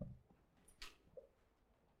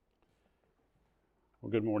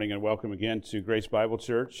Good morning and welcome again to Grace Bible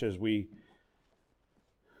Church as we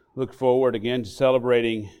look forward again to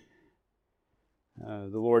celebrating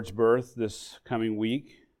the Lord's birth this coming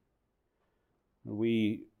week.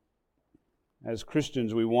 We, as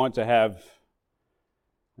Christians, we want to have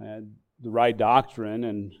the right doctrine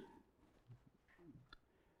and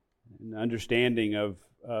understanding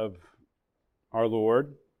of our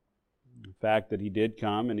Lord, the fact that He did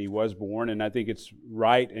come and He was born, and I think it's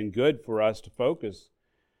right and good for us to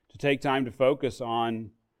take time to focus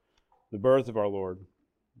on the birth of our Lord.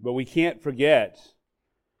 But we can't forget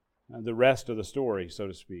the rest of the story, so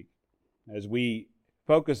to speak. As we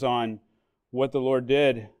focus on what the Lord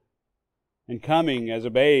did in coming as a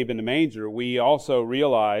babe in the manger, we also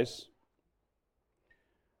realize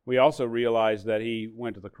that He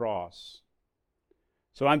went to the cross.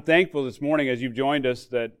 So I'm thankful this morning as you've joined us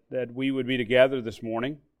that we would be together this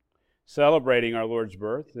morning celebrating our Lord's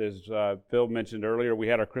birth. As Phil mentioned earlier, we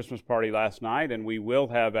had our Christmas party last night, and we will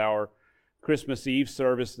have our Christmas Eve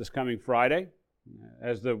service this coming Friday.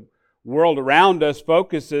 As the world around us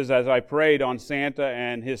focuses, as I prayed, on Santa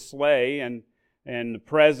and his sleigh and the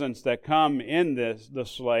presents that come in the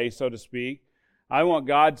sleigh, so to speak, I want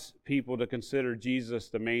God's people to consider Jesus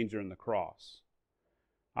the manger and the cross.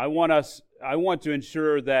 I want to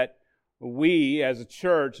ensure that we as a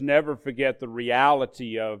church never forget the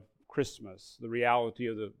reality of Christmas, the reality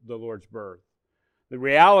of the Lord's birth. The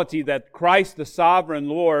reality that Christ the sovereign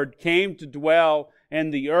Lord came to dwell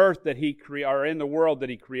in the earth that or in the world that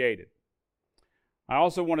He created. I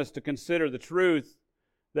also want us to consider the truth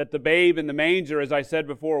that the babe in the manger, as I said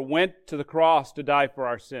before, went to the cross to die for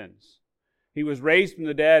our sins. He was raised from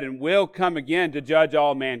the dead and will come again to judge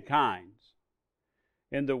all mankind.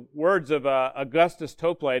 In the words of Augustus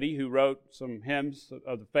Toplady, who wrote some hymns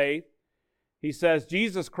of the faith, he says,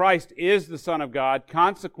 Jesus Christ is the Son of God,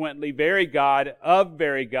 consequently very God of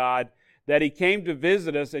very God, that He came to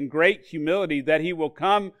visit us in great humility, that He will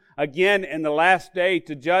come again in the last day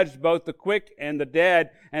to judge both the quick and the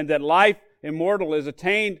dead, and that life immortal is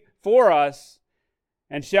attained for us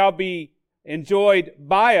and shall be enjoyed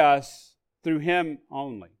by us through Him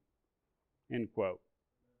only. End quote.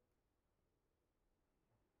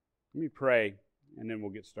 Let me pray, and then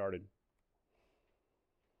we'll get started.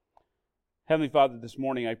 Heavenly Father, this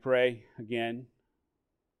morning I pray again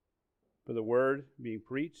for the Word being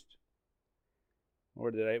preached,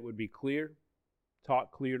 Lord, that it would be clear,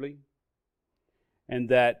 taught clearly, and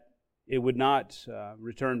that it would not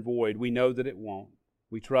return void. We know that it won't.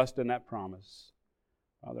 We trust in that promise.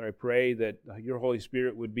 Father, I pray that Your Holy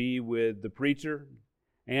Spirit would be with the preacher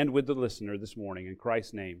and with the listener this morning. In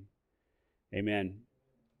Christ's name, amen.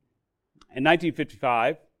 In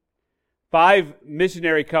 1955, 5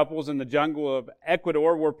 missionary couples in the jungle of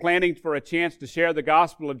Ecuador were planning for a chance to share the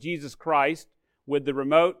gospel of Jesus Christ with the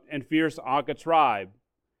remote and fierce Auca tribe.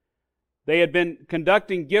 They had been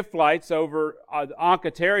conducting gift flights over Auca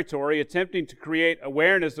territory, attempting to create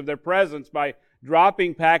awareness of their presence by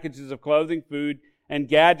dropping packages of clothing, food, and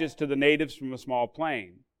gadgets to the natives from a small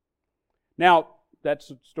plane. Now, that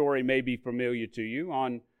story may be familiar to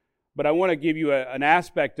you, but I want to give you an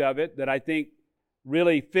aspect of it that I think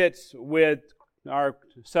really fits with our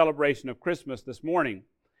celebration of Christmas this morning.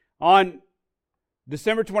 On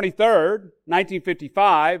December 23rd,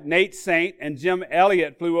 1955, Nate Saint and Jim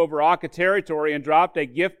Elliott flew over Auca territory and dropped a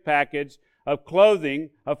gift package of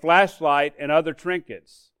clothing, a flashlight, and other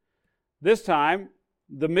trinkets. This time,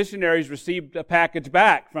 the missionaries received a package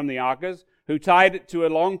back from the Aucas, who tied it to a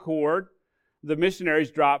long cord the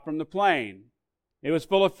missionaries dropped from the plane. It was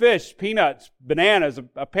full of fish, peanuts, bananas,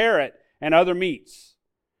 a parrot, and other meats.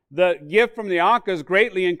 The gift from the Aucas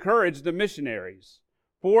greatly encouraged the missionaries.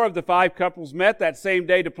 4 of the 5 couples met that same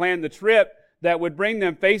day to plan the trip that would bring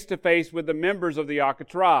them face to face with the members of the Auca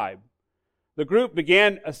tribe. The group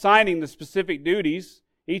began assigning the specific duties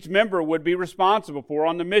each member would be responsible for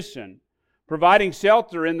on the mission: providing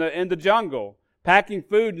shelter in the jungle, packing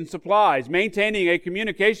food and supplies, maintaining a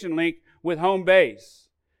communication link with home base,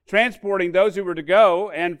 transporting those who were to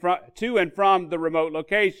go to and from the remote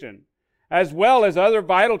location, as well as other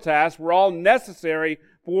vital tasks, were all necessary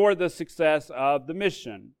for the success of the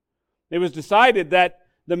mission. It was decided that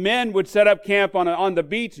the men would set up camp on the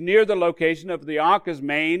beach near the location of the Auca's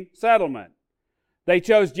main settlement. They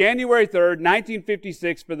chose January 3rd,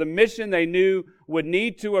 1956 for the mission they knew would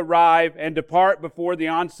need to arrive and depart before the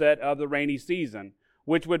onset of the rainy season,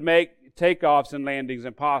 which would make takeoffs and landings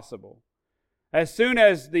impossible. As soon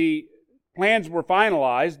as the plans were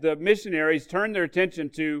finalized, the missionaries turned their attention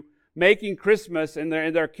to making Christmas in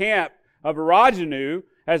their camp of Arajanu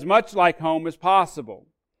as much like home as possible.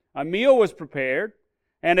 A meal was prepared,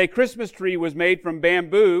 and a Christmas tree was made from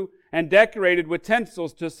bamboo and decorated with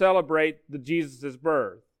tinsels to celebrate Jesus'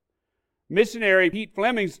 birth. Missionary Pete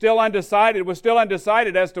Fleming was still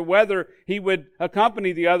undecided as to whether he would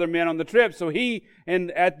accompany the other men on the trip. So he,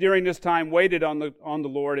 during this time, waited on the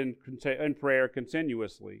Lord in prayer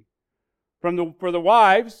continuously. For the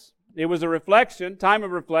wives, it was a time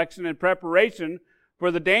of reflection and preparation for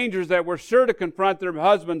the dangers that were sure to confront their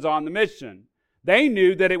husbands on the mission. They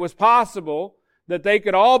knew that it was possible that they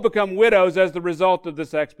could all become widows as the result of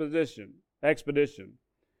this expedition.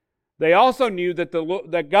 They also knew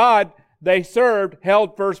that God they served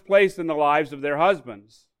held first place in the lives of their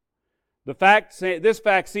husbands. This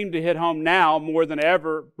fact seemed to hit home now more than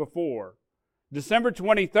ever before. December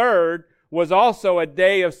 23rd was also a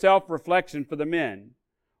day of self-reflection for the men.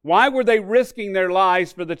 Why were they risking their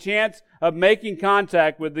lives for the chance of making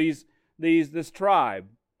contact with this tribe?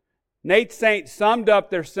 Nate Saint summed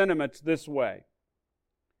up their sentiments this way.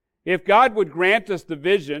 If God would grant us the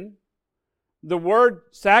vision, the word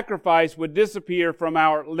sacrifice would disappear from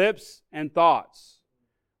our lips and thoughts.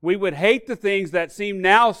 We would hate the things that seem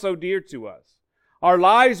now so dear to us. Our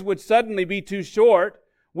lives would suddenly be too short.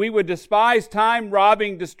 We would despise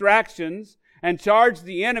time-robbing distractions and charge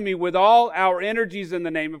the enemy with all our energies in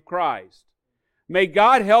the name of Christ. May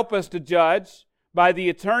God help us to judge by the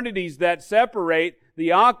eternities that separate the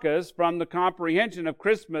Ankas from the comprehension of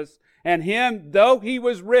Christmas, and him, though he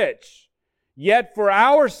was rich, yet for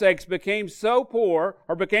our sakes became poor,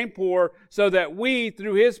 so that we,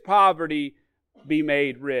 through his poverty, be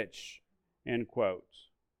made rich. End quote.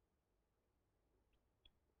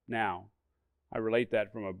 Now, I relate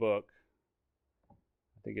that from a book.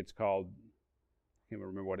 I think it's called, I can't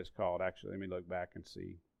remember what it's called, actually. Let me look back and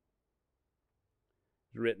see.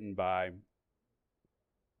 It's written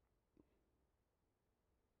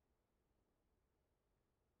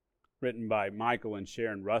by Michael and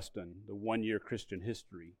Sharon Rustin, The 1 Year Christian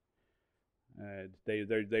History.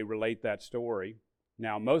 They relate that story.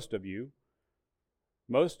 Now, most of you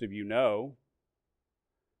know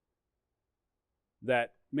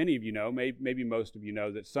that many of you know, maybe most of you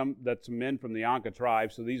know that some men from the Anka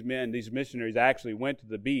tribe. So these missionaries actually went to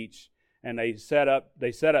the beach and they set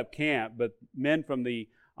up camp. But men from the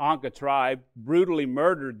Anka tribe brutally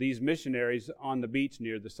murdered these missionaries on the beach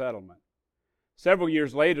near the settlement. Several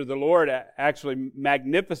years later, the Lord actually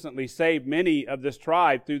magnificently saved many of this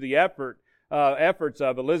tribe through the efforts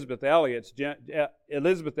of Elizabeth Elliot,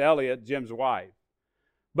 Jim's wife.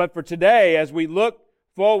 But for today, as we look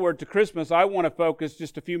forward to Christmas, I want to focus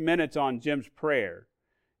just a few minutes on Jim's prayer.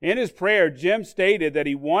 In his prayer, Jim stated that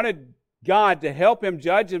he wanted God to help him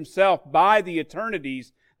judge himself by the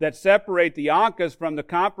eternities that separate the Ankas from the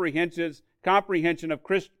comprehension of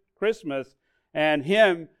Christmas, and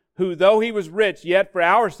him who, though he was rich, yet for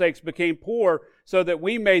our sakes became poor, so that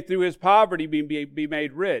we may through his poverty be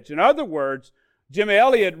made rich. In other words, Jim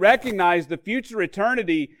Elliot recognized the future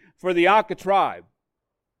eternity for the Anka tribe.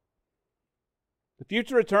 The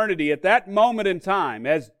future eternity at that moment in time,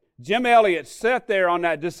 as Jim Elliot sat there on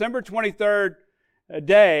that December 23rd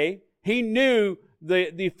day, he knew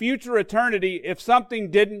the future eternity if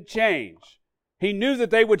something didn't change. He knew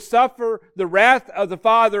that they would suffer the wrath of the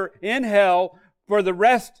Father in hell for the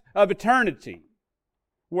rest of eternity,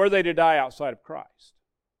 were they to die outside of Christ.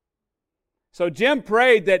 So Jim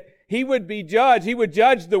prayed that he would be judged. He would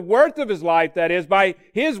judge the worth of his life, that is, by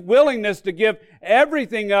his willingness to give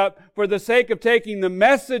everything up for the sake of taking the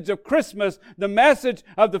message of Christmas, the message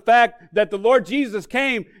of the fact that the Lord Jesus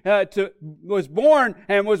was born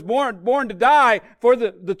to die for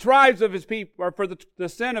the tribes of his people, or for the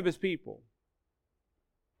sin of his people.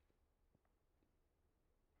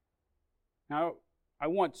 Now, I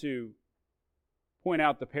want to point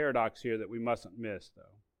out the paradox here that we mustn't miss, though.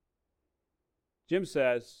 Jim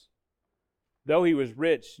says, though he was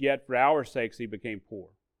rich, yet for our sakes he became poor.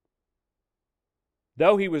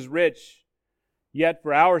 Though he was rich, yet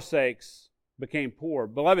for our sakes became poor.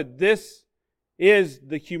 Beloved, this is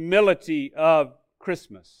the humility of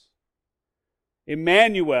Christmas.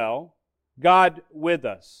 Emmanuel, God with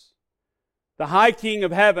us. The high King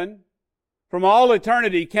of heaven, from all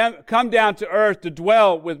eternity, come down to earth to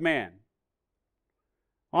dwell with man.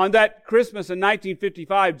 On that Christmas in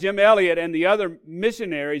 1955, Jim Elliot and the other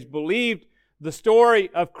missionaries believed the story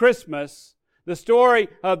of Christmas, the story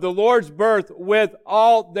of the Lord's birth, with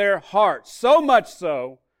all their hearts. So much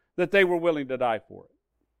so that they were willing to die for it.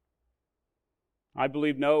 I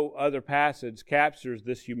believe no other passage captures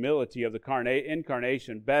this humility of the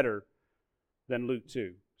incarnation better than Luke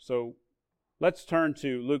 2. So let's turn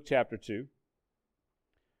to Luke chapter 2.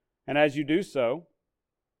 And as you do so,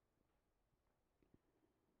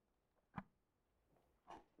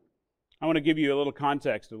 I want to give you a little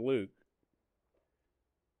context of Luke.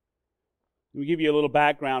 Let me give you a little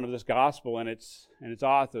background of this gospel and its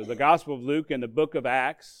author. The Gospel of Luke and the book of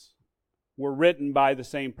Acts were written by the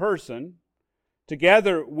same person.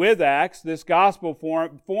 Together with Acts, this gospel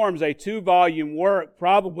forms a 2-volume work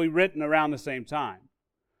probably written around the same time.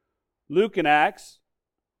 Luke and Acts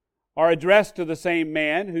are addressed to the same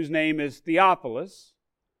man whose name is Theophilus.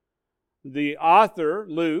 The author,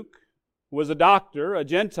 Luke, was a doctor, a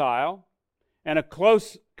Gentile, and a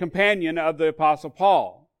close companion of the Apostle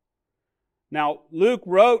Paul. Now, Luke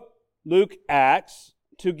wrote Luke Acts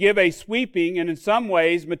to give a sweeping and in some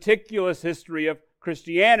ways meticulous history of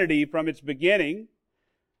Christianity from its beginning.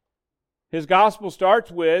 His gospel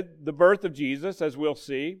starts with the birth of Jesus, as we'll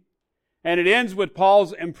see, and it ends with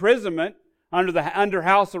Paul's imprisonment under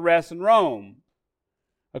house arrest in Rome.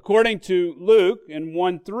 According to Luke, in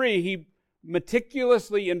 1:3, he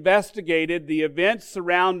meticulously investigated the events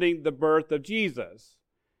surrounding the birth of Jesus.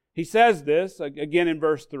 He says this, again in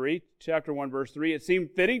verse 3, chapter 1, verse 3, "It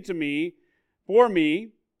seemed fitting for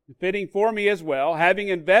me as well, having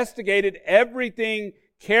investigated everything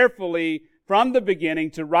carefully from the beginning,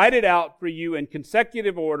 to write it out for you in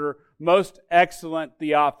consecutive order, most excellent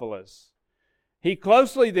Theophilus." He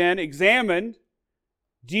closely then examined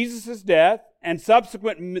Jesus' death and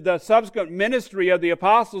the subsequent ministry of the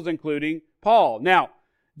apostles, including Paul. Now,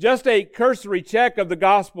 just a cursory check of the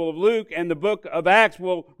Gospel of Luke and the book of Acts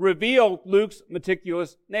will reveal Luke's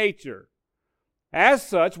meticulous nature. As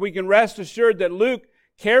such, we can rest assured that Luke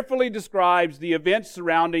carefully describes the events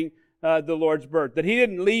surrounding the Lord's birth, that he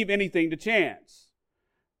didn't leave anything to chance.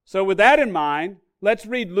 So with that in mind, let's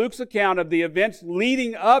read Luke's account of the events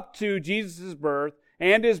leading up to Jesus' birth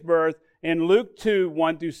and his birth in Luke 2,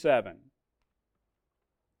 1-7.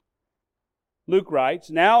 Luke writes,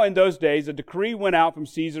 "Now in those days a decree went out from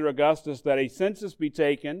Caesar Augustus that a census be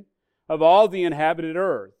taken of all the inhabited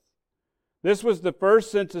earth. This was the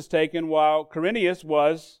first census taken while Quirinius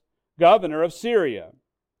was governor of Syria.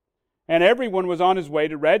 And everyone was on his way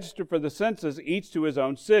to register for the census, each to his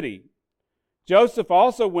own city. Joseph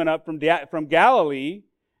also went up from Galilee,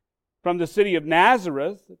 from the city of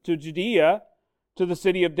Nazareth to Judea, to the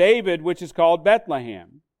city of David, which is called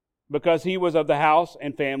Bethlehem, because he was of the house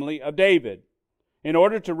and family of David, in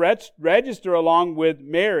order to register along with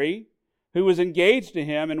Mary, who was engaged to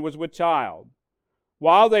him and was with child.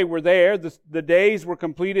 While they were there, the days were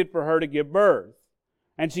completed for her to give birth.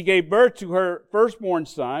 And she gave birth to her firstborn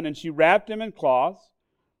son, and she wrapped him in cloths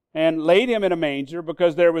and laid him in a manger,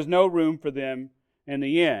 because there was no room for them in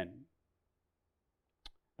the inn."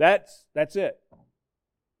 That's it.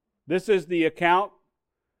 This is the account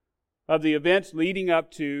of the events leading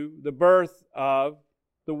up to the birth of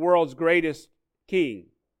the world's greatest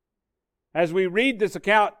king. As we read this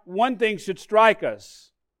account, one thing should strike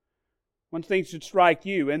us. One thing should strike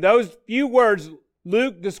you. In those few words,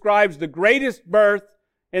 Luke describes the greatest birth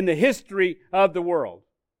in the history of the world.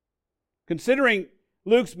 Considering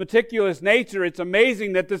Luke's meticulous nature, it's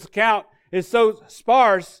amazing that this account is so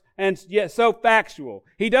sparse and yet so factual.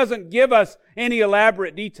 He doesn't give us any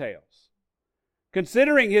elaborate details.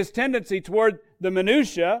 Considering his tendency toward the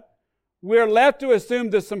minutiae, we're left to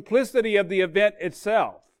assume the simplicity of the event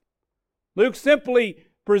itself. Luke simply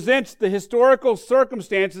presents the historical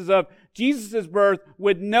circumstances of Jesus' birth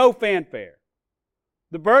with no fanfare.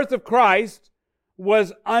 The birth of Christ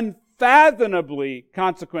was unfathomably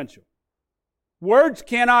consequential. Words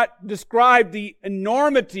cannot describe the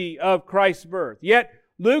enormity of Christ's birth. Yet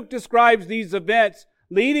Luke describes these events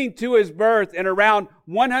leading to his birth in around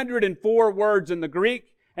 104 words in the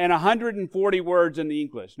Greek and 140 words in the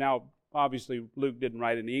English. Now, obviously, Luke didn't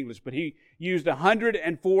write in the English, but he used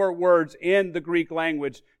 104 words in the Greek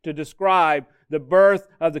language to describe the birth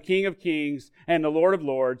of the King of Kings and the Lord of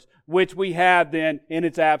Lords, which we have then in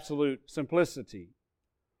its absolute simplicity.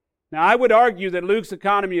 Now, I would argue that Luke's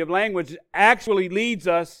economy of language actually leaves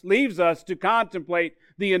us to contemplate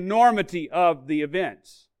the enormity of the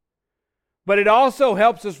events. But it also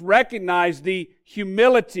helps us recognize the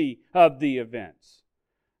humility of the events.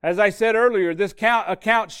 As I said earlier, this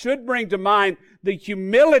account should bring to mind the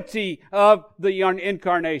humility of the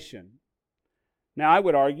incarnation. Now, I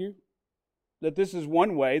would argue that this is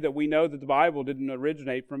one way that we know that the Bible didn't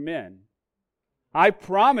originate from men. I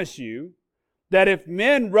promise you that if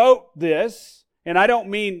men wrote this, and I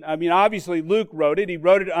mean, obviously Luke wrote it. He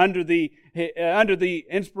wrote it under the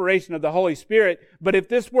inspiration of the Holy Spirit. But if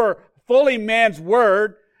this were fully man's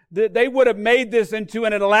word, they would have made this into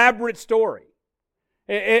an elaborate story.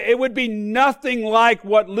 It would be nothing like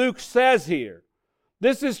what Luke says here.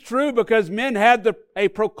 This is true because men had a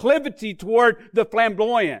proclivity toward the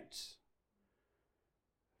flamboyance.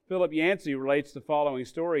 Philip Yancey relates the following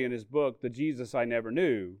story in his book, The Jesus I Never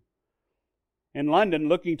Knew. In London,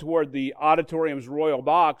 looking toward the auditorium's royal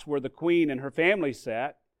box where the Queen and her family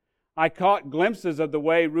sat, I caught glimpses of the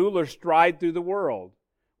way rulers stride through the world,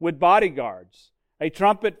 with bodyguards, a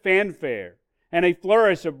trumpet fanfare, and a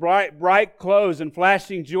flourish of bright clothes and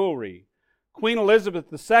flashing jewelry. Queen Elizabeth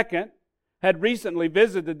II had recently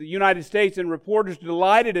visited the United States, and reporters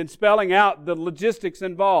delighted in spelling out the logistics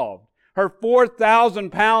involved. Her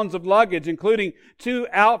 4,000 pounds of luggage, including 2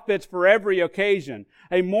 outfits for every occasion,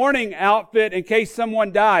 a mourning outfit in case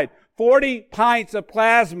someone died, 40 pints of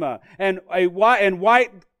plasma, and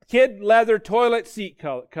white kid leather toilet seat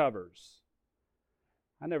covers.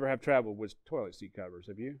 I never have traveled with toilet seat covers,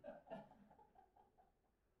 have you?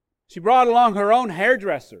 She brought along her own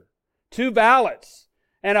hairdresser, 2 valets,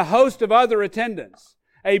 and a host of other attendants.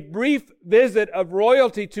 A brief visit of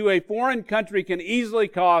royalty to a foreign country can easily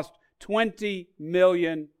cost $20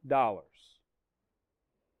 million. You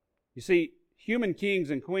see, human kings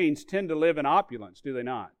and queens tend to live in opulence, do they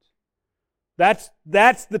not? That's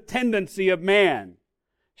the tendency of man.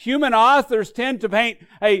 Human authors tend to paint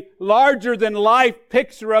a larger-than-life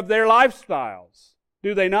picture of their lifestyles,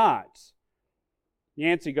 do they not?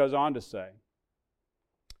 Yancey goes on to say,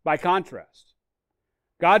 by contrast,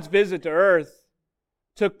 God's visit to earth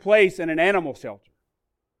took place in an animal shelter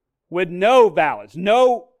with no valets,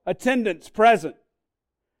 no attendants present,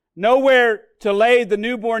 nowhere to lay the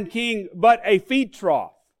newborn king but a feed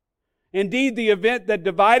trough. Indeed, the event that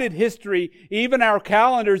divided history, even our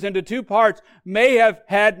calendars, into 2 parts, may have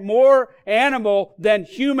had more animal than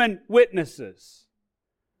human witnesses.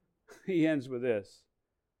 He ends with this.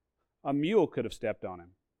 A mule could have stepped on him.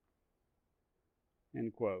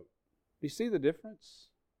 End quote. Do you see the difference?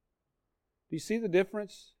 Do you see the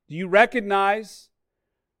difference? Do you recognize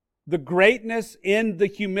the greatness in the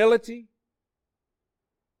humility?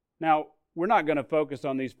 Now, we're not going to focus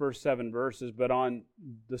on these first 7 verses, but on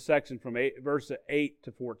the section from verse 8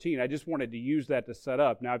 to 14. I just wanted to use that to set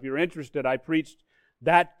up. Now, if you're interested, I preached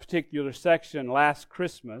that particular section last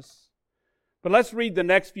Christmas. But let's read the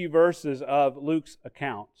next few verses of Luke's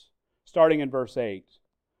account, starting in verse 8.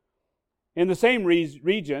 In the same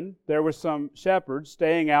region, there were some shepherds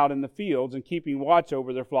staying out in the fields and keeping watch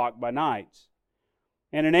over their flock by night.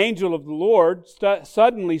 And an angel of the Lord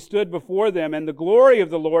suddenly stood before them, and the glory of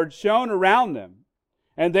the Lord shone around them,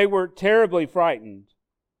 and they were terribly frightened.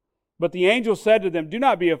 But the angel said to them, "Do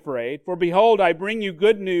not be afraid, for behold, I bring you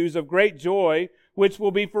good news of great joy, which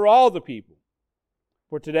will be for all the people.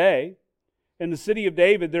 For today, in the city of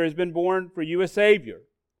David, there has been born for you a Savior,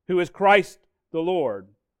 who is Christ the Lord.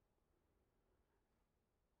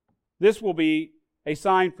 This will be a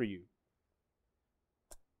sign for you.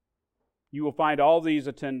 You will find all these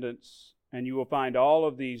attendants, and you will find all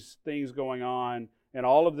of these things going on, and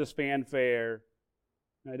all of this fanfare."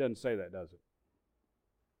 Now, it doesn't say that, does it?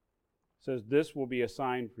 It says, "This will be a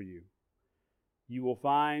sign for you. You will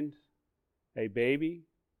find a baby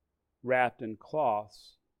wrapped in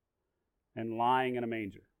cloths and lying in a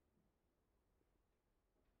manger."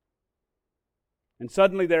 And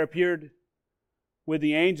suddenly there appeared with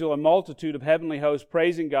the angel a multitude of heavenly hosts,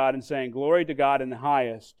 praising God and saying, "Glory to God in the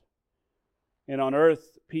highest, and on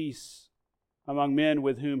earth peace among men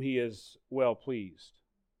with whom He is well pleased."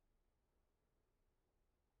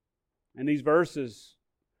 In these verses,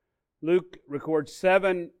 Luke records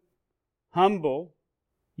 7 humble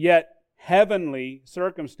yet heavenly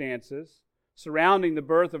circumstances surrounding the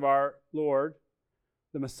birth of our Lord,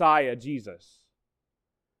 the Messiah, Jesus.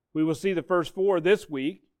 We will see the first 4 this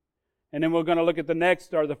week, and then we're going to look at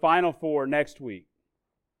the final 4 next week.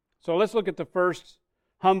 So let's look at the first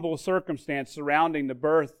humble circumstance surrounding the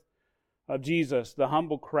birth of Jesus, the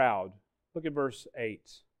humble crowd. Look at verse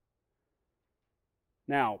 8.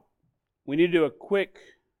 Now, we need to do a quick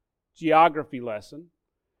geography lesson.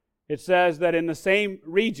 It says that in the same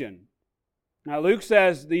region. Now, Luke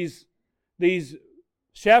says these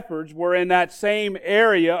shepherds were in that same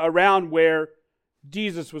area around where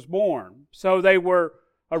Jesus was born. So they were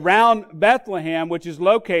around Bethlehem, which is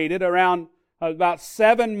located around about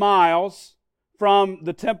 7 miles from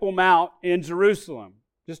the Temple Mount in Jerusalem.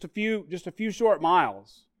 Just a few short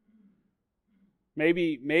miles.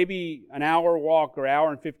 Maybe an hour walk or hour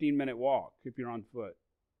and 15-minute walk if you're on foot.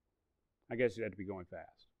 I guess you have to be going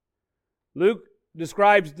fast. Luke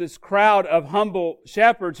describes this crowd of humble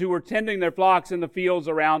shepherds who were tending their flocks in the fields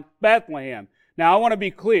around Bethlehem. Now, I want to be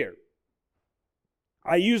clear.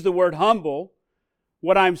 I use the word humble.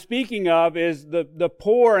 What I'm speaking of is the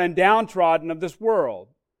poor and downtrodden of this world.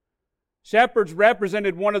 Shepherds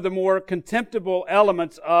represented one of the more contemptible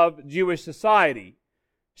elements of Jewish society.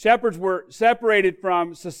 Shepherds were separated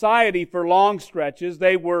from society for long stretches.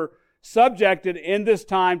 They were subjected in this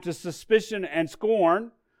time to suspicion and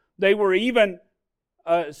scorn. They were even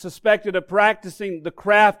suspected of practicing the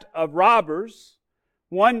craft of robbers.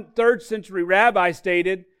 One 3rd century rabbi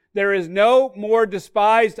stated, "There is no more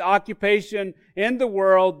despised occupation in the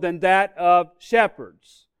world than that of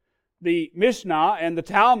shepherds." The Mishnah and the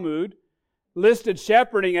Talmud listed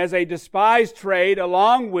shepherding as a despised trade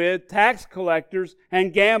along with tax collectors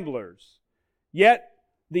and gamblers. Yet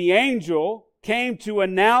the angel came to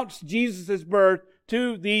announce Jesus' birth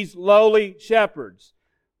to these lowly shepherds.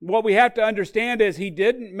 What we have to understand is he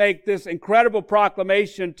didn't make this incredible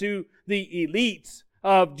proclamation to the elites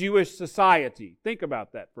of Jewish society. Think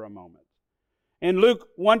about that for a moment. In Luke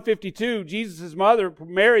 1:52, Jesus' mother,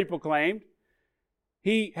 Mary, proclaimed,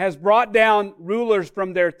 "He has brought down rulers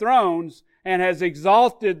from their thrones and has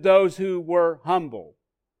exalted those who were humble."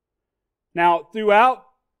 Now, throughout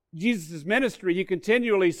Jesus' ministry, he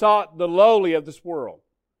continually sought the lowly of this world.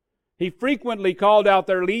 He frequently called out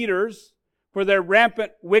their leaders for their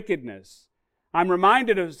rampant wickedness. I'm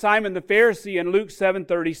reminded of Simon the Pharisee in Luke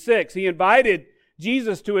 7:36. He invited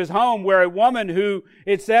Jesus to his home where a woman who,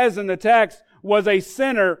 it says in the text, was a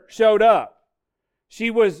sinner showed up.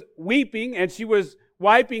 She was weeping and she was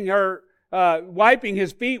wiping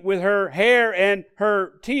his feet with her hair and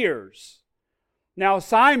her tears. Now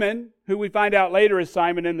Simon, who we find out later is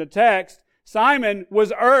Simon in the text, Simon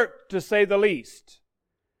was irked, to say the least.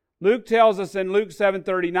 Luke tells us in Luke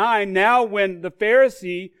 7:39, "Now when the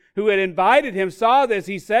Pharisee who had invited him saw this,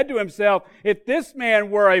 he said to himself, 'If this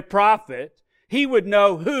man were a prophet, he would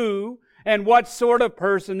know who and what sort of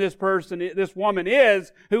person, this woman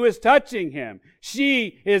is who is touching him.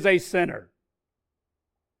 She is a sinner.'"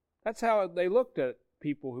 That's how they looked at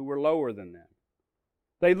people who were lower than them.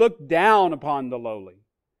 They looked down upon the lowly.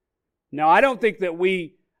 Now, I don't think that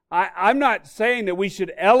I'm not saying that we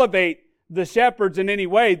should elevate the shepherds in any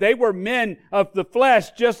way. They were men of the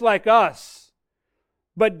flesh just like us.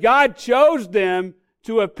 But God chose them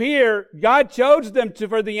to appear. God chose them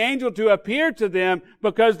for the angel to appear to them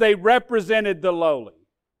because they represented the lowly.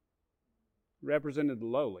 Represented the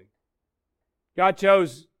lowly. God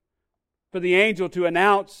chose for the angel to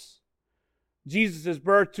announce Jesus'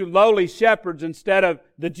 birth to lowly shepherds instead of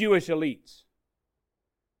the Jewish elites.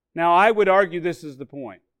 Now, I would argue this is the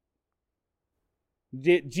point.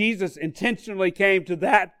 Jesus intentionally came to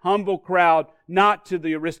that humble crowd, not to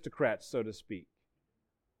the aristocrats, so to speak.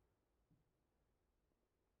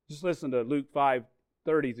 Just listen to Luke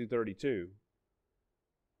 5:30 through 32.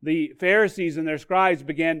 The Pharisees and their scribes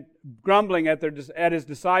began grumbling at his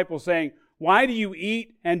disciples, saying, "Why do you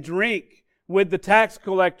eat and drink with the tax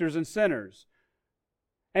collectors and sinners?"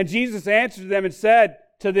 And Jesus answered them and said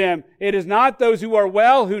to them, "It is not those who are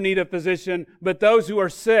well who need a physician, but those who are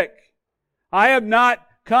sick. I have not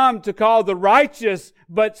come to call the righteous,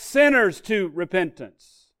 but sinners to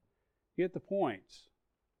repentance." You get the point.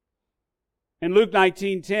 In Luke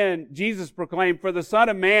 19:10, Jesus proclaimed, "For the Son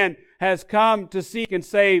of Man has come to seek and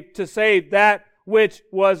save that which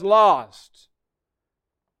was lost."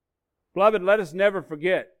 Beloved, let us never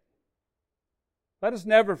forget. Let us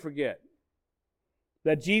never forget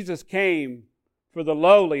that Jesus came for the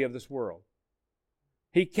lowly of this world.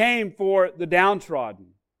 He came for the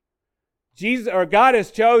downtrodden. God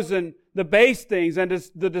has chosen the base things and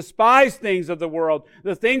the despised things of the world,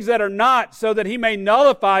 the things that are not, so that He may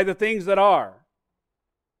nullify the things that are.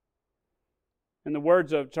 In the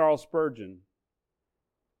words of Charles Spurgeon,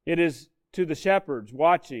 it is to the shepherds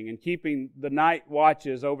watching and keeping the night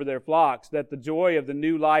watches over their flocks that the joy of the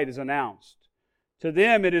new light is announced. To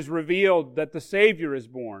them it is revealed that the Savior is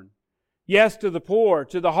born. Yes, to the poor,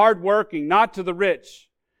 to the hard-working, not to the rich,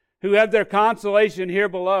 who have their consolation here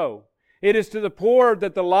below. It is to the poor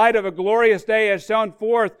that the light of a glorious day has shone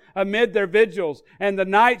forth amid their vigils, and the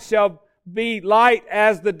night shall be light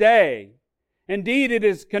as the day. Indeed, it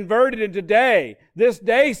is converted into day. This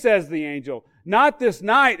day, says the angel, not this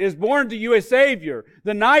night, is born to you a Savior.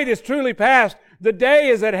 The night is truly past. The day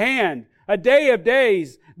is at hand. A day of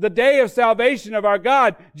days. The day of salvation of our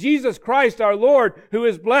God, Jesus Christ our Lord, who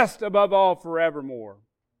is blessed above all forevermore.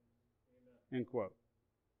 End quote.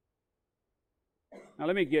 Now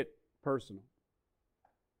let me get personal.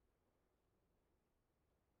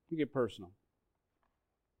 Let me get personal.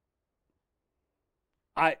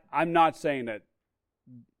 I'm not saying that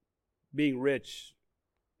being rich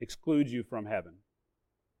excludes you from heaven.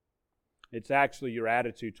 It's actually your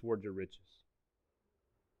attitude toward your riches.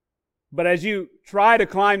 But as you try to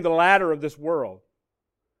climb the ladder of this world,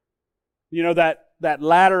 you know that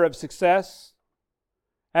ladder of success?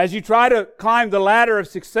 As you try to climb the ladder of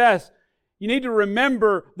success, you need to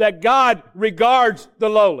remember that God regards the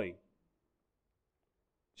lowly.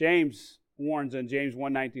 James warns in James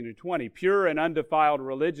 1:19-20, pure and undefiled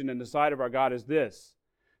religion in the sight of our God is this,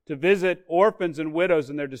 to visit orphans and widows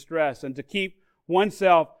in their distress, and to keep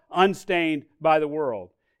oneself unstained by the world.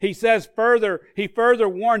 He further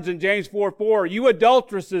warns in James 4:4, you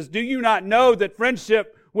adulteresses, do you not know that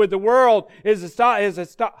friendship with the world is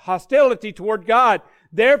a hostility toward God?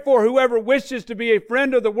 Therefore, whoever wishes to be a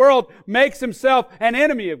friend of the world makes himself an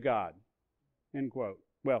enemy of God. End quote.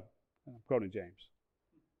 Well, I'm quoting James.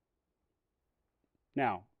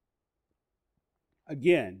 Now,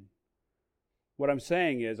 again, what I'm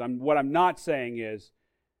not saying is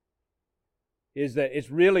that it's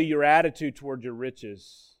really your attitude toward your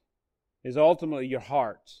riches, is ultimately your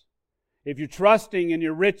heart. If you're trusting in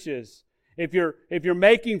your riches, if you're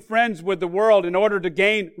making friends with the world in order to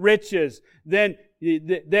gain riches, then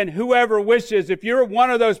whoever wishes, if you're one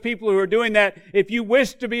of those people who are doing that, if you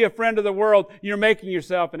wish to be a friend of the world, you're making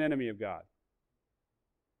yourself an enemy of God.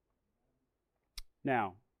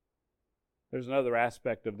 Now, there's another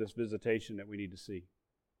aspect of this visitation that we need to see.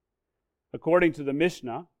 According to the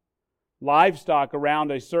Mishnah, livestock around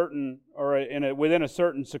within a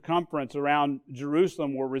certain circumference around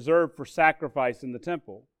Jerusalem were reserved for sacrifice in the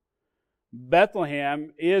temple.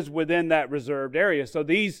 Bethlehem is within that reserved area. So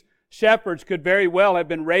these shepherds could very well have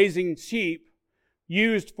been raising sheep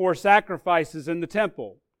used for sacrifices in the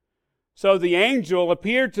temple. So the angel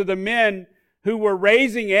appeared to the men who were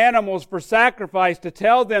raising animals for sacrifice to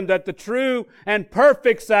tell them that the true and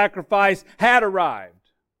perfect sacrifice had arrived.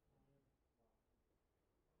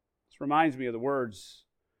 This reminds me of the words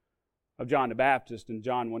of John the Baptist in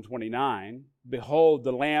John 1:29, behold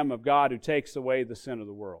the Lamb of God who takes away the sin of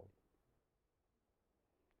the world.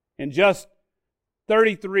 And just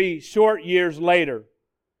 33 short years later,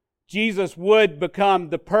 Jesus would become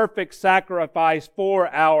the perfect sacrifice for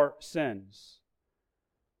our sins.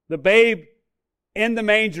 The babe in the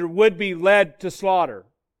manger would be led to slaughter.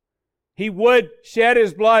 He would shed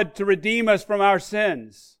His blood to redeem us from our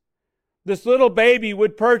sins. This little baby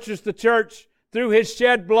would purchase the church through His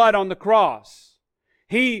shed blood on the cross.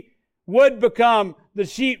 He would become the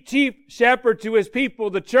chief shepherd to His people,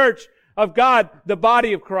 the church of God, the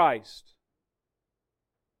body of Christ.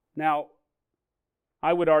 Now,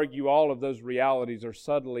 I would argue all of those realities are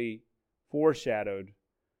subtly foreshadowed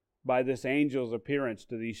by this angel's appearance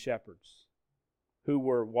to these shepherds who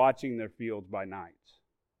were watching their fields by night.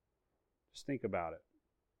 Just think about it.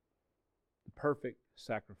 The perfect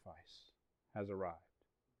sacrifice has arrived.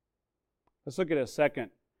 Let's look at a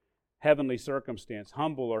second heavenly circumstance,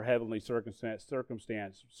 humble or heavenly circumstance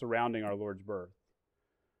surrounding our Lord's birth.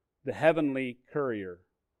 The heavenly courier.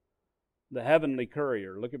 The heavenly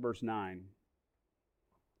courier. Look at verse 9.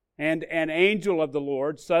 And an angel of the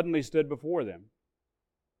Lord suddenly stood before them.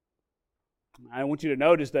 I want you to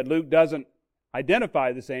notice that Luke doesn't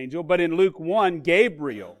identify this angel, but in Luke 1,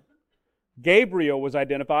 Gabriel was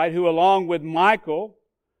identified, who along with Michael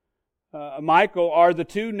are the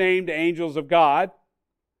two named angels of God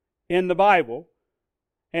in the Bible.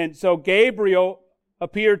 And so Gabriel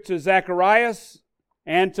appeared to Zacharias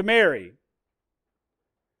and to Mary.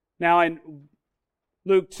 Now in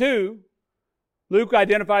Luke 2, Luke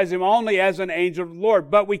identifies him only as an angel of the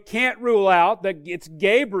Lord, but we can't rule out that it's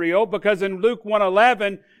Gabriel because in Luke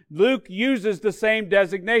 1:11, Luke uses the same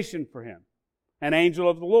designation for him. An angel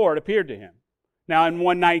of the Lord appeared to him. Now in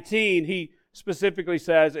 1:19, he specifically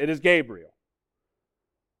says it is Gabriel.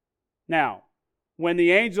 Now, when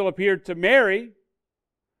the angel appeared to Mary,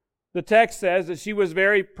 the text says that she was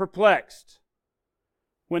very perplexed.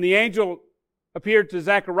 When the angel appeared to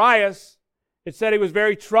Zacharias, it said he was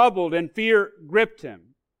very troubled and fear gripped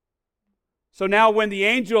him. So now when the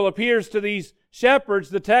angel appears to these shepherds,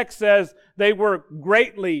 the text says they were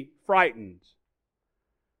greatly frightened.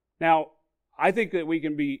 Now, I think that we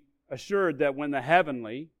can be assured that when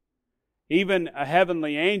even a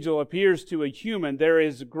heavenly angel appears to a human, there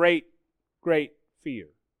is great, great fear.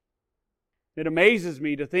 It amazes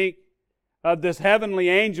me to think of this heavenly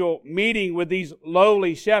angel meeting with these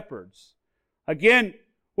lowly shepherds. Again,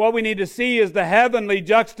 what we need to see is the heavenly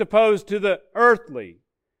juxtaposed to the earthly.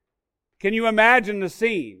 Can you imagine the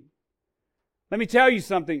scene? Let me tell you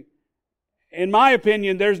something. In my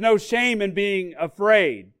opinion, there's no shame in being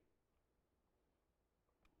afraid.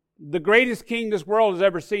 The greatest king this world has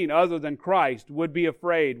ever seen, other than Christ, would be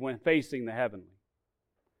afraid when facing the heavenly.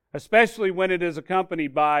 Especially when it is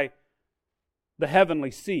accompanied by the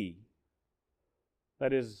heavenly sea.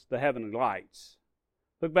 That is, the heavenly lights.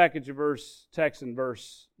 Look back at your text in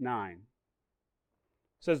verse 9. It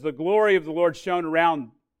says, the glory of the Lord shone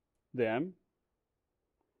around them,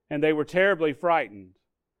 and they were terribly frightened.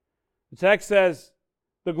 The text says,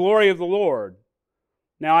 the glory of the Lord.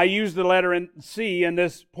 Now, I use the letter C in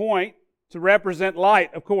this point to represent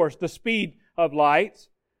light, of course, the speed of light,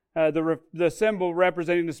 the symbol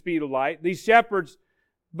representing the speed of light. These shepherds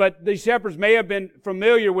may have been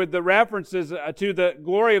familiar with the references to the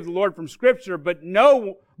glory of the Lord from Scripture, but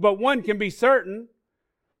one can be certain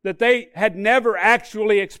that they had never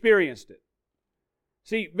actually experienced it.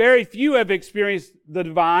 See, very few have experienced the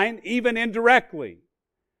divine, even indirectly.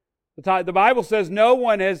 The Bible says no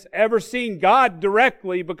one has ever seen God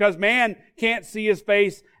directly because man can't see His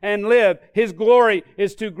face and live. His glory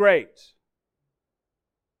is too great.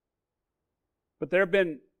 But there have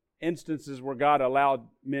been instances where God allowed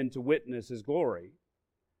men to witness His glory.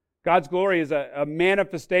 God's glory is a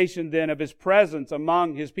manifestation then of His presence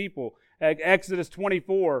among His people. Exodus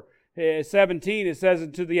 24:17, it says,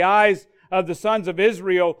 "And to the eyes of the sons of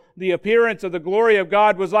Israel, the appearance of the glory of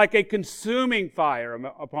God was like a consuming fire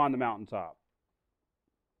upon the mountaintop."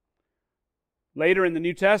 Later in the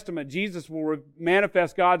New Testament, Jesus will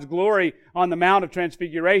manifest God's glory on the Mount of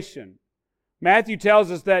Transfiguration. Matthew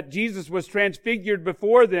tells us that Jesus was transfigured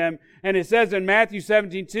before them, and it says in Matthew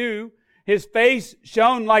 17:2, His face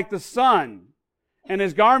shone like the sun, and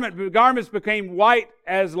His garments became white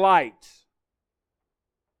as light.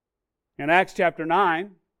 In Acts chapter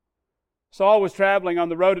 9, Saul was traveling on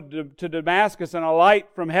the road to Damascus, and a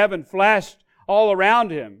light from heaven flashed all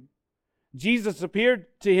around him. Jesus appeared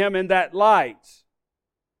to him in that light.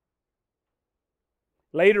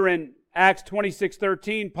 Later in Acts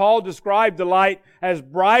 26:13, Paul described the light as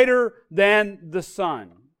brighter than the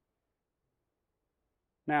sun.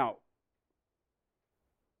 Now,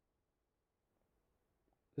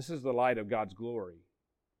 this is the light of God's glory.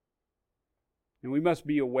 And we must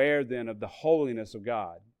be aware then of the holiness of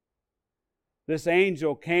God. This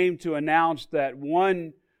angel came to announce that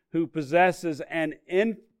one who possesses an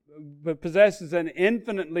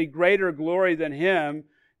infinitely greater glory than Him,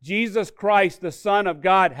 Jesus Christ, the Son of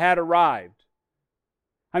God, had arrived.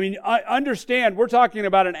 I mean, understand, we're talking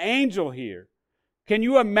about an angel here. Can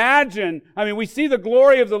you imagine? I mean, we see the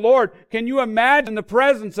glory of the Lord. Can you imagine the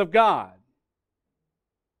presence of God?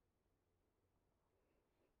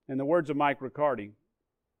 In the words of Mike Riccardi,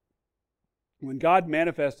 when God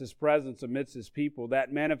manifests His presence amidst His people,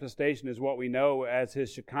 that manifestation is what we know as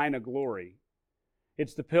His Shekinah glory.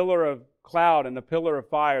 It's the pillar of cloud and the pillar of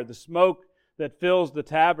fire, the smoke that fills the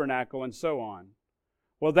tabernacle, and so on.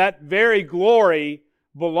 Well, that very glory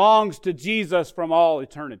belongs to Jesus from all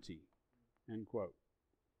eternity. End quote.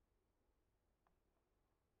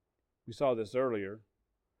 We saw this earlier.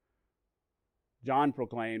 John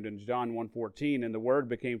proclaimed in John 1:14, "And the Word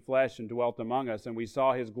became flesh and dwelt among us, and we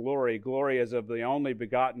saw His glory, glory as of the only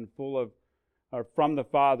begotten, from the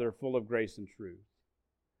Father, full of grace and truth."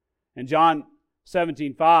 In John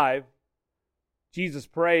 17:5, Jesus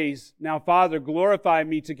prays, "Now, Father, glorify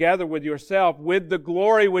me together with yourself, with the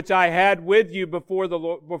glory which I had with you before the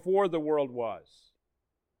world was."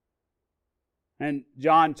 And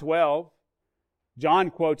John 12, John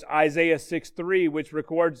quotes Isaiah 6:3, which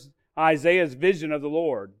records Isaiah's vision of the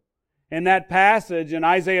Lord. In that passage, in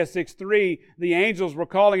Isaiah 6:3, the angels were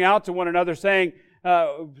calling out to one another, saying,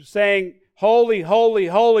 "Holy, holy,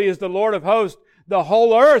 holy is the Lord of hosts. The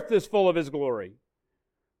whole earth is full of His glory."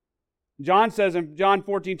 John says in John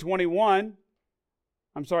 14:21,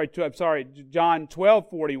 John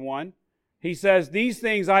 12:41, he says, "These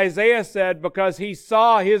things Isaiah said because he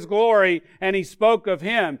saw His glory and he spoke of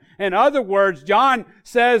Him." In other words, John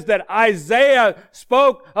says that Isaiah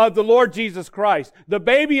spoke of the Lord Jesus Christ. The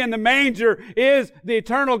baby in the manger is the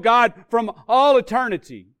eternal God from all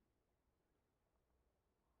eternity.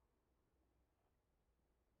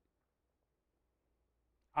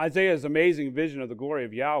 Isaiah's amazing vision of the glory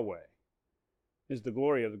of Yahweh is the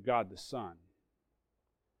glory of God the Son.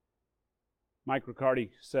 Mike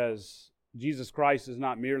Riccardi says, Jesus Christ is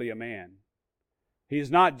not merely a man. He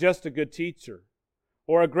is not just a good teacher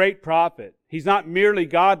or a great prophet. He's not merely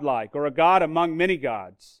godlike or a God among many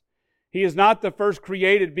gods. He is not the first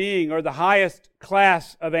created being or the highest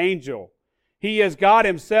class of angel. He is God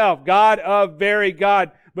Himself, God of very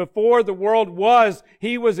God. Before the world was,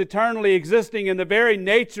 He was eternally existing in the very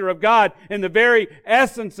nature of God, in the very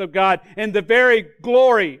essence of God, in the very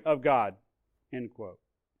glory of God. End quote.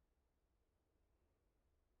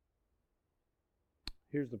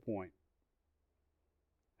 Here's the point.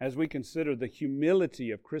 As we consider the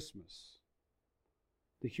humility of Christmas,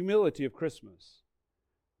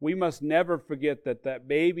 we must never forget that that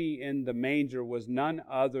baby in the manger was none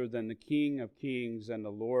other than the King of Kings and the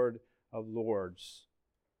Lord of Lords.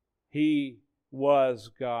 He was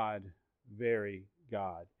God, very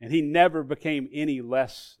God. And He never became any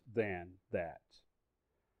less than that.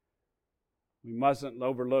 We mustn't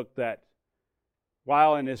overlook that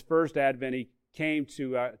while in His first advent He came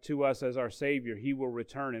to us as our Savior, He will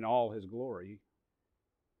return in all His glory.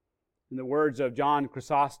 In the words of John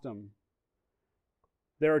Chrysostom,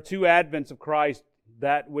 there are two advents of Christ,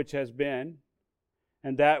 that which has been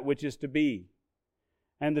and that which is to be.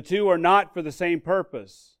 And the two are not for the same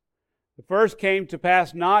purpose. The first came to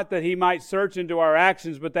pass not that He might search into our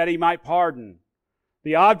actions, but that He might pardon.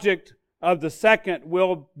 The object of the second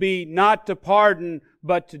will be not to pardon,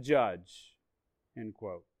 but to judge. End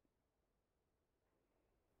quote.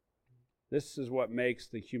 This is what makes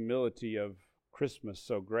the humility of Christmas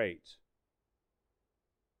so great.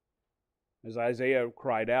 As Isaiah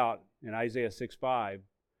cried out in Isaiah 6:5,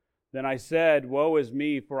 then I said, woe is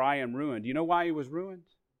me, for I am ruined. You know why he was ruined?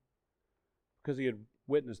 Because he had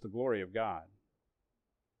witnessed the glory of God.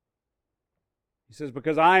 He says,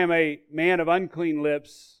 because I am a man of unclean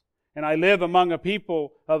lips, and I live among a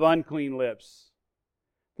people of unclean lips.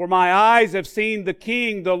 For my eyes have seen the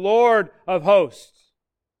King, the Lord of hosts.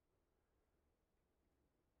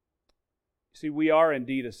 See, we are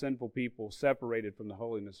indeed a sinful people separated from the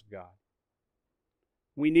holiness of God.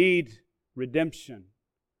 We need redemption.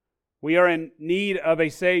 We are in need of a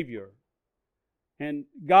Savior. And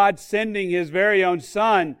God sending His very own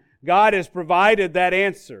Son, God has provided that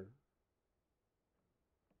answer.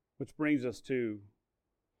 Which brings us to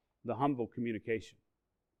the humble communication.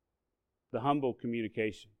 The humble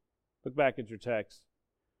communication. Look back at your text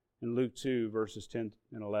in Luke 2, verses 10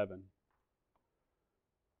 and 11.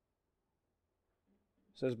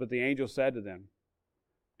 It says, but the angel said to them,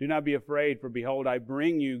 do not be afraid, for behold, I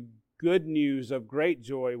bring you good news of great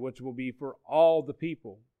joy, which will be for all the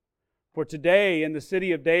people. For today in the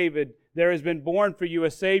city of David there has been born for you a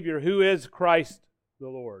Savior, who is Christ the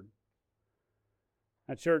Lord.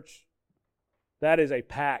 Now, church, that is a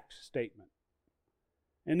packed statement.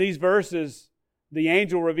 In these verses, the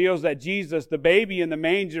angel reveals that Jesus, the baby in the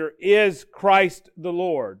manger, is Christ the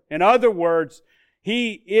Lord. In other words,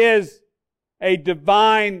 He is a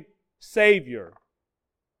divine Savior.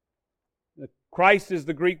 Christ is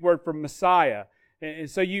the Greek word for Messiah. And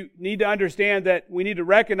so you need to understand that we need to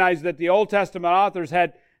recognize that the Old Testament authors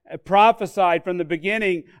had prophesied from the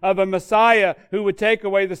beginning of a Messiah who would take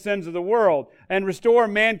away the sins of the world and restore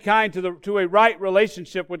mankind to a right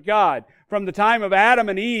relationship with God. From the time of Adam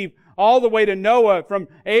and Eve all the way to Noah, from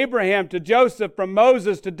Abraham to Joseph, from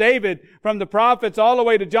Moses to David, from the prophets all the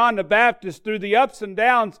way to John the Baptist, through the ups and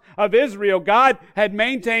downs of Israel, God had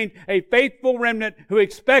maintained a faithful remnant who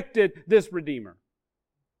expected this Redeemer.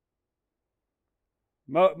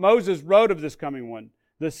 Moses wrote of this coming one,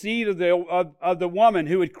 the seed of the woman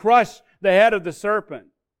who would crush the head of the serpent.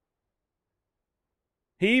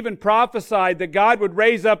 He even prophesied that God would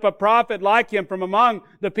raise up a prophet like him from among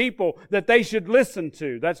the people that they should listen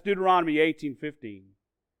to. That's Deuteronomy 18:15.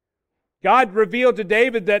 God revealed to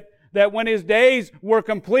David that when his days were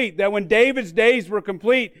complete, that when David's days were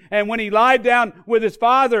complete, and when he lied down with his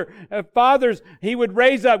fathers, he would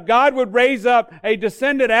raise up, God would raise up a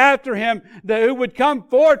descendant after him who would come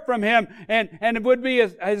forth from him, and it would be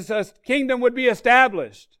his kingdom would be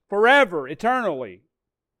established forever, eternally.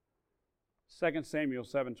 2 Samuel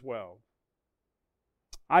 7:12.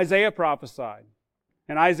 Isaiah prophesied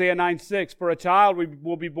in Isaiah 9:6, for a child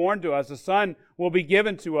will be born to us, a son will be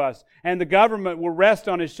given to us, and the government will rest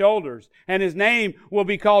on his shoulders, and his name will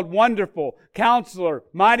be called Wonderful, Counselor,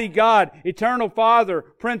 Mighty God, Eternal Father,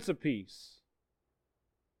 Prince of Peace.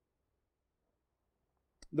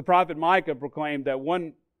 The prophet Micah proclaimed that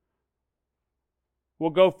one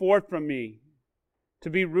will go forth from me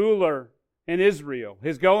to be ruler in Israel.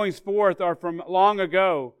 His goings forth are from long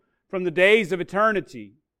ago, from the days of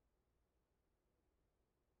eternity.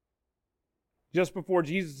 Just before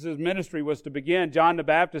Jesus' ministry was to begin, John the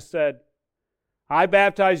Baptist said, I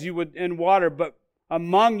baptize you in water, but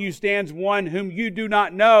among you stands one whom you do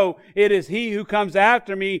not know. It is he who comes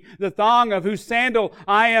after me, the thong of whose sandal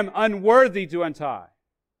I am unworthy to untie.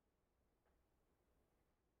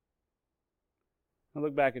 Now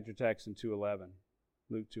look back at your text in 2:11,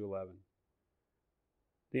 Luke 2:11.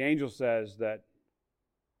 The angel says that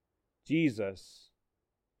Jesus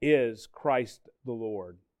is Christ the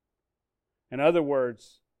Lord. In other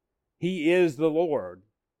words, He is the Lord.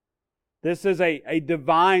 This is a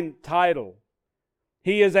divine title.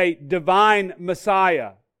 He is a divine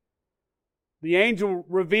Messiah. The angel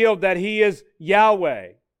revealed that He is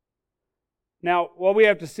Yahweh. Now, what we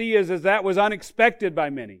have to see is that was unexpected by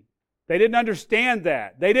many. They didn't understand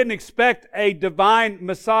that. They didn't expect a divine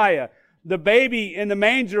Messiah. the baby in the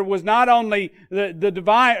manger was not only the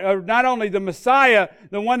divine, or not only the Messiah,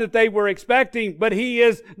 the one that they were expecting, but He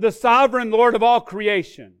is the sovereign Lord of all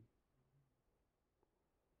creation.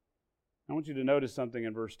 I want you to notice something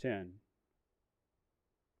in verse 10.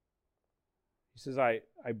 He says, I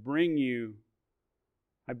bring you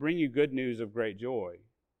good news of great joy.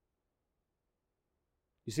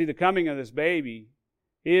 You see, the coming of this baby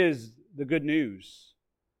is the good news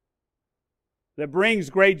that brings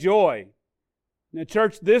great joy. Now,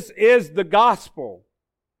 church, this is the gospel.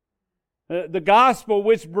 The gospel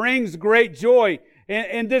which brings great joy.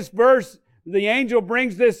 In this verse, the angel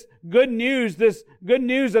brings this good news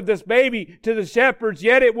of this baby to the shepherds,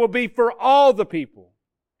 yet it will be for all the people.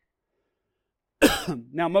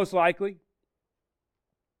 Now, most likely,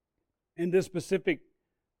 in this specific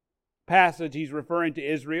passage, he's referring to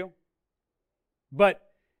Israel. But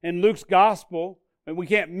in Luke's gospel, and we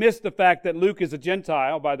can't miss the fact that Luke is a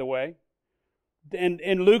Gentile, by the way.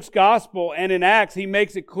 In Luke's gospel and in Acts, he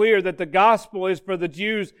makes it clear that the gospel is for the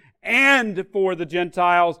Jews and for the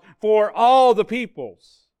Gentiles, for all the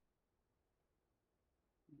peoples.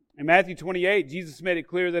 In Matthew 28, Jesus made it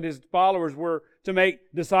clear that His followers were to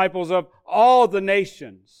make disciples of all the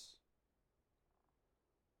nations.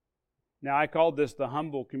 Now, I called this the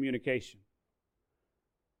humble communication,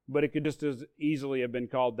 but it could just as easily have been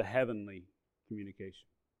called the heavenly communication.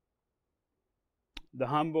 The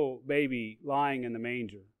humble baby lying in the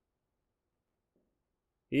manger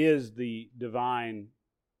is the divine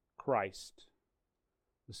Christ,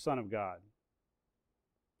 the Son of God,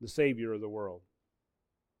 the Savior of the world.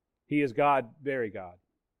 He is God, very God.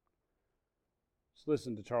 Let's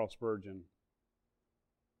listen to Charles Spurgeon.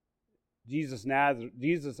 Jesus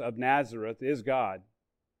of Nazareth is God.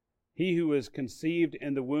 He who is conceived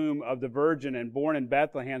in the womb of the Virgin and born in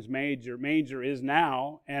Bethlehem's manger is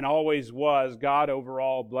now and always was God over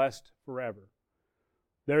all, blessed forever.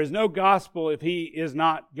 There is no gospel if He is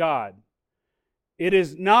not God. It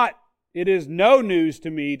is no news to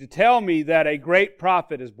me to tell me that a great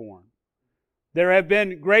prophet is born. There have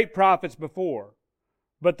been great prophets before,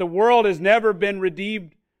 but the world has never been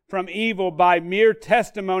redeemed from evil by mere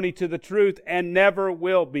testimony to the truth and never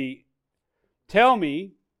will be. Tell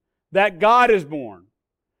me that God is born,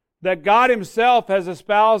 that God Himself has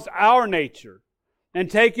espoused our nature and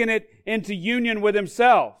taken it into union with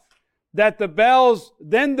Himself, that the bells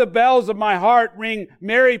of my heart ring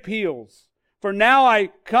merry peals, for now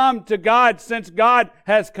I come to God since God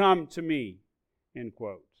has come to me. End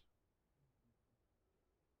quote.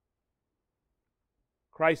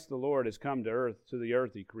 Christ the Lord has come to the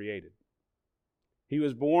earth He created. He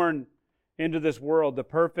was born into this world, the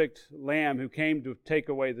perfect Lamb who came to take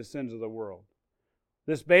away the sins of the world.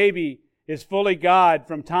 This baby is fully God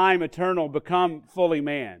from time eternal, become fully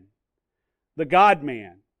man. The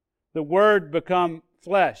God-man, the Word become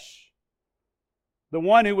flesh. The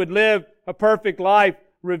one who would live a perfect life,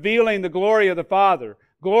 revealing the glory of the Father.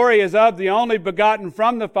 Glory is of the only begotten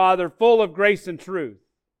from the Father, full of grace and truth.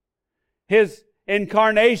 His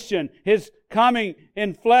incarnation, His coming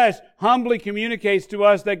in flesh, humbly communicates to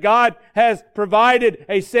us that God has provided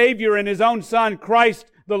a Savior in His own Son, Christ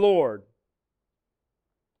the Lord.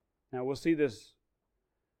 Now, we'll see this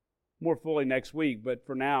more fully next week, but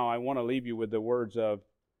for now, I want to leave you with the words of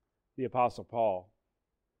the Apostle Paul.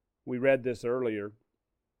 We read this earlier.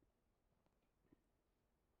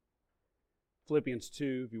 Philippians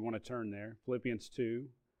 2, if you want to turn there. Philippians 2,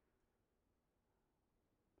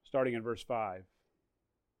 starting in verse 5.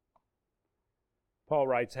 Paul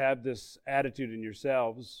writes, "Have this attitude in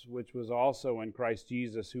yourselves, which was also in Christ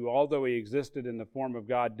Jesus, who, although He existed in the form of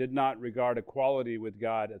God, did not regard equality with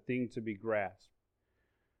God a thing to be grasped,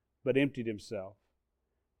 but emptied Himself,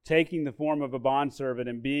 taking the form of a bondservant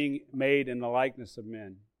and being made in the likeness of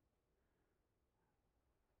men."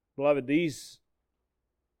 Beloved, these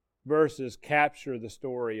verses capture the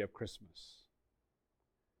story of Christmas.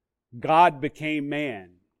 God became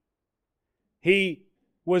man. He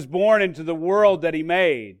was born into the world that He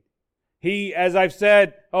made. He, as I've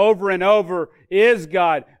said over and over, is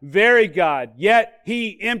God, very God, yet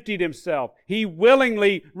He emptied Himself. He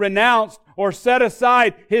willingly renounced or set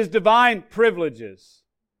aside His divine privileges.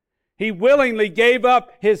 He willingly gave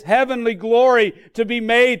up His heavenly glory to be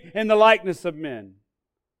made in the likeness of men.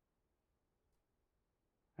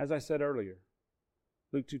 As I said earlier,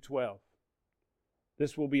 Luke 2:12,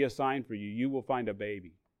 this will be a sign for you. You will find a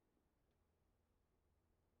baby.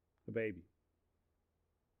 A baby.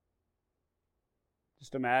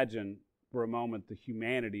 Just imagine for a moment the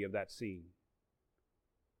humanity of that scene.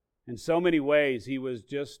 In so many ways, He was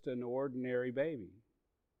just an ordinary baby.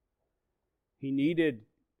 He needed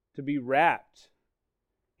to be wrapped.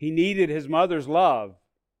 He needed his mother's love.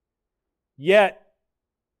 Yet,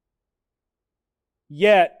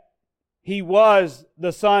 he was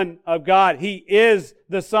the Son of God. He is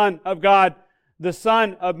the Son of God, the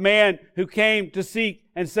Son of Man who came to seek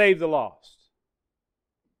and save the lost.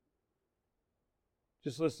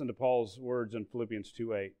 Just listen to Paul's words in Philippians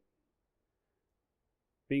 2:8.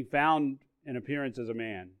 Being found in appearance as a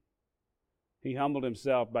man, he humbled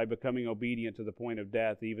himself by becoming obedient to the point of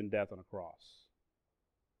death, even death on a cross.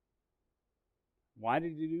 Why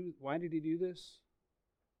did he do this?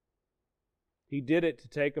 He did it to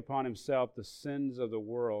take upon himself the sins of the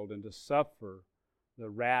world and to suffer the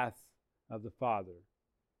wrath of the Father.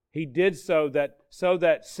 He did so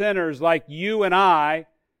that sinners like you and I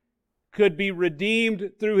could be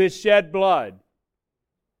redeemed through his shed blood.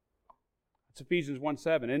 It's Ephesians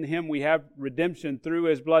 1:7. In him we have redemption through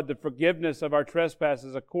his blood, the forgiveness of our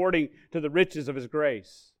trespasses according to the riches of his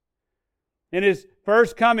grace. In his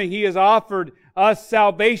first coming, he has offered us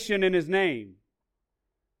salvation in his name.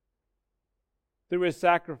 Through his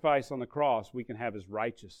sacrifice on the cross, we can have his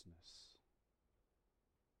righteousness.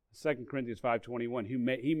 2 Corinthians 5:21,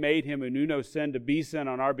 he made him who knew no sin to be sin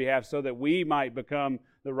on our behalf so that we might become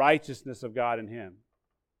the righteousness of God in him.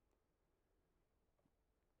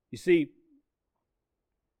 You see,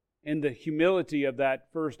 in the humility of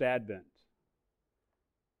that first advent,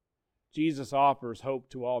 Jesus offers hope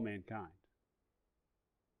to all mankind.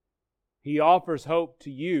 He offers hope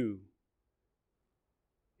to you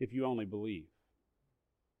if you only believe.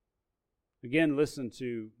 Again, listen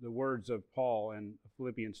to the words of Paul in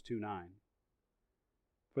Philippians 2:9.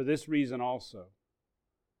 For this reason also,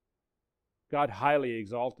 God highly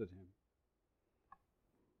exalted him.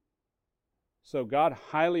 So God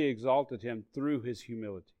highly exalted him through his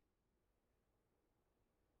humility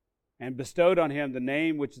and bestowed on him the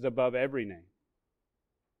name which is above every name.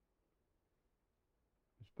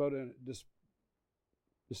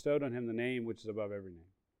 Bestowed on him the name which is above every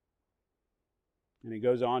name. And he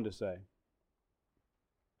goes on to say,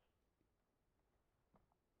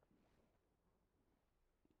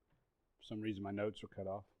 for some reason my notes are cut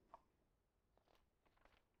off,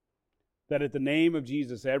 that at the name of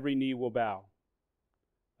Jesus every knee will bow,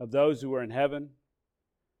 of those who are in heaven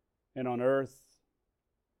and on earth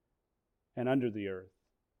and under the earth,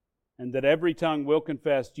 and that every tongue will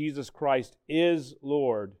confess Jesus Christ is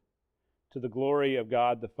Lord to the glory of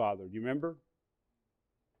God the Father. Do you remember?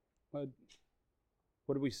 What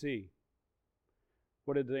did we see?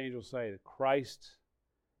 What did the angel say? Christ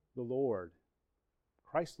the Lord.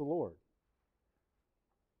 Christ the Lord.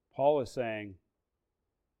 Paul is saying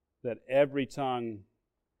that every tongue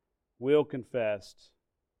will confess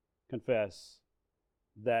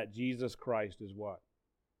that Jesus Christ is what?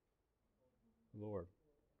 Lord.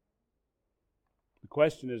 The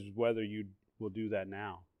question is whether you will do that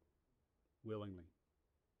now, willingly.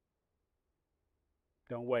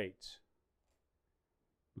 Don't wait.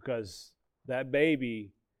 Because that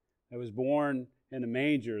baby that was born in a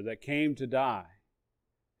manger, that came to die,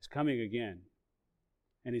 is coming again.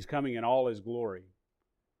 And he's coming in all his glory.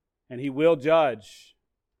 And he will judge.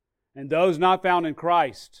 And those not found in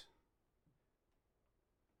Christ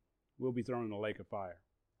will be thrown in the lake of fire.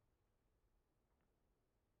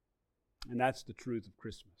 And that's the truth of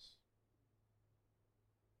Christmas.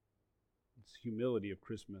 It's the humility of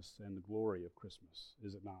Christmas and the glory of Christmas,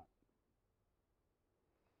 is it not?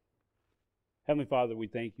 Heavenly Father, we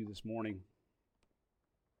thank you this morning.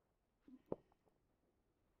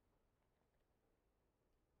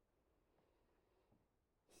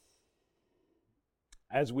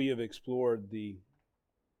 As we have explored the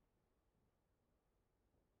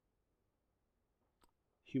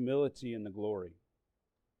humility and the glory,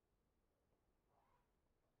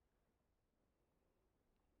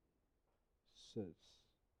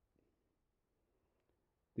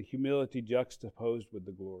 the humility juxtaposed with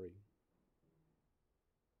the glory.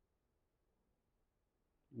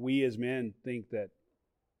 We as men think that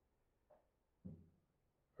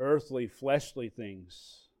earthly, fleshly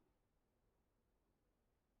things,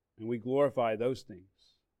 and we glorify those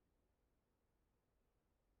things.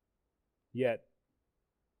 Yet,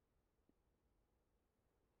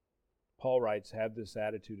 Paul writes, have this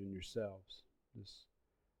attitude in yourselves, this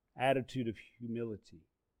attitude of humility.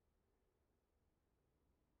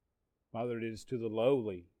 Father, it is to the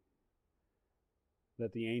lowly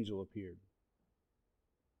that the angel appeared.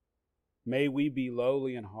 May we be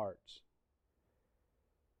lowly in heart.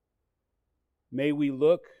 May we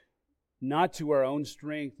look not to our own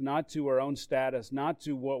strength, not to our own status, not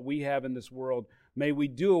to what we have in this world. May we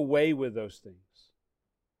do away with those things.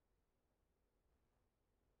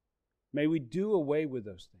 May we do away with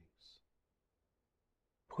those things.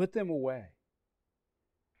 Put them away.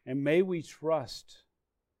 And may we trust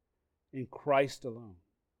in Christ alone.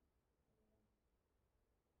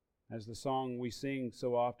 As the song we sing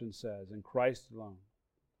so often says, in Christ alone,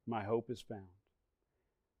 my hope is found.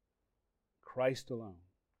 Christ alone.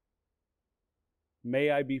 May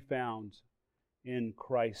I be found in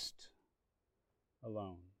Christ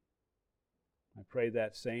alone. I pray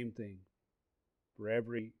that same thing for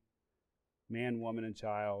every man, woman, and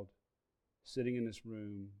child sitting in this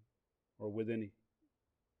room or within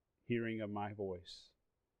hearing of my voice.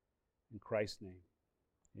 In Christ's name,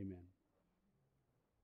 amen.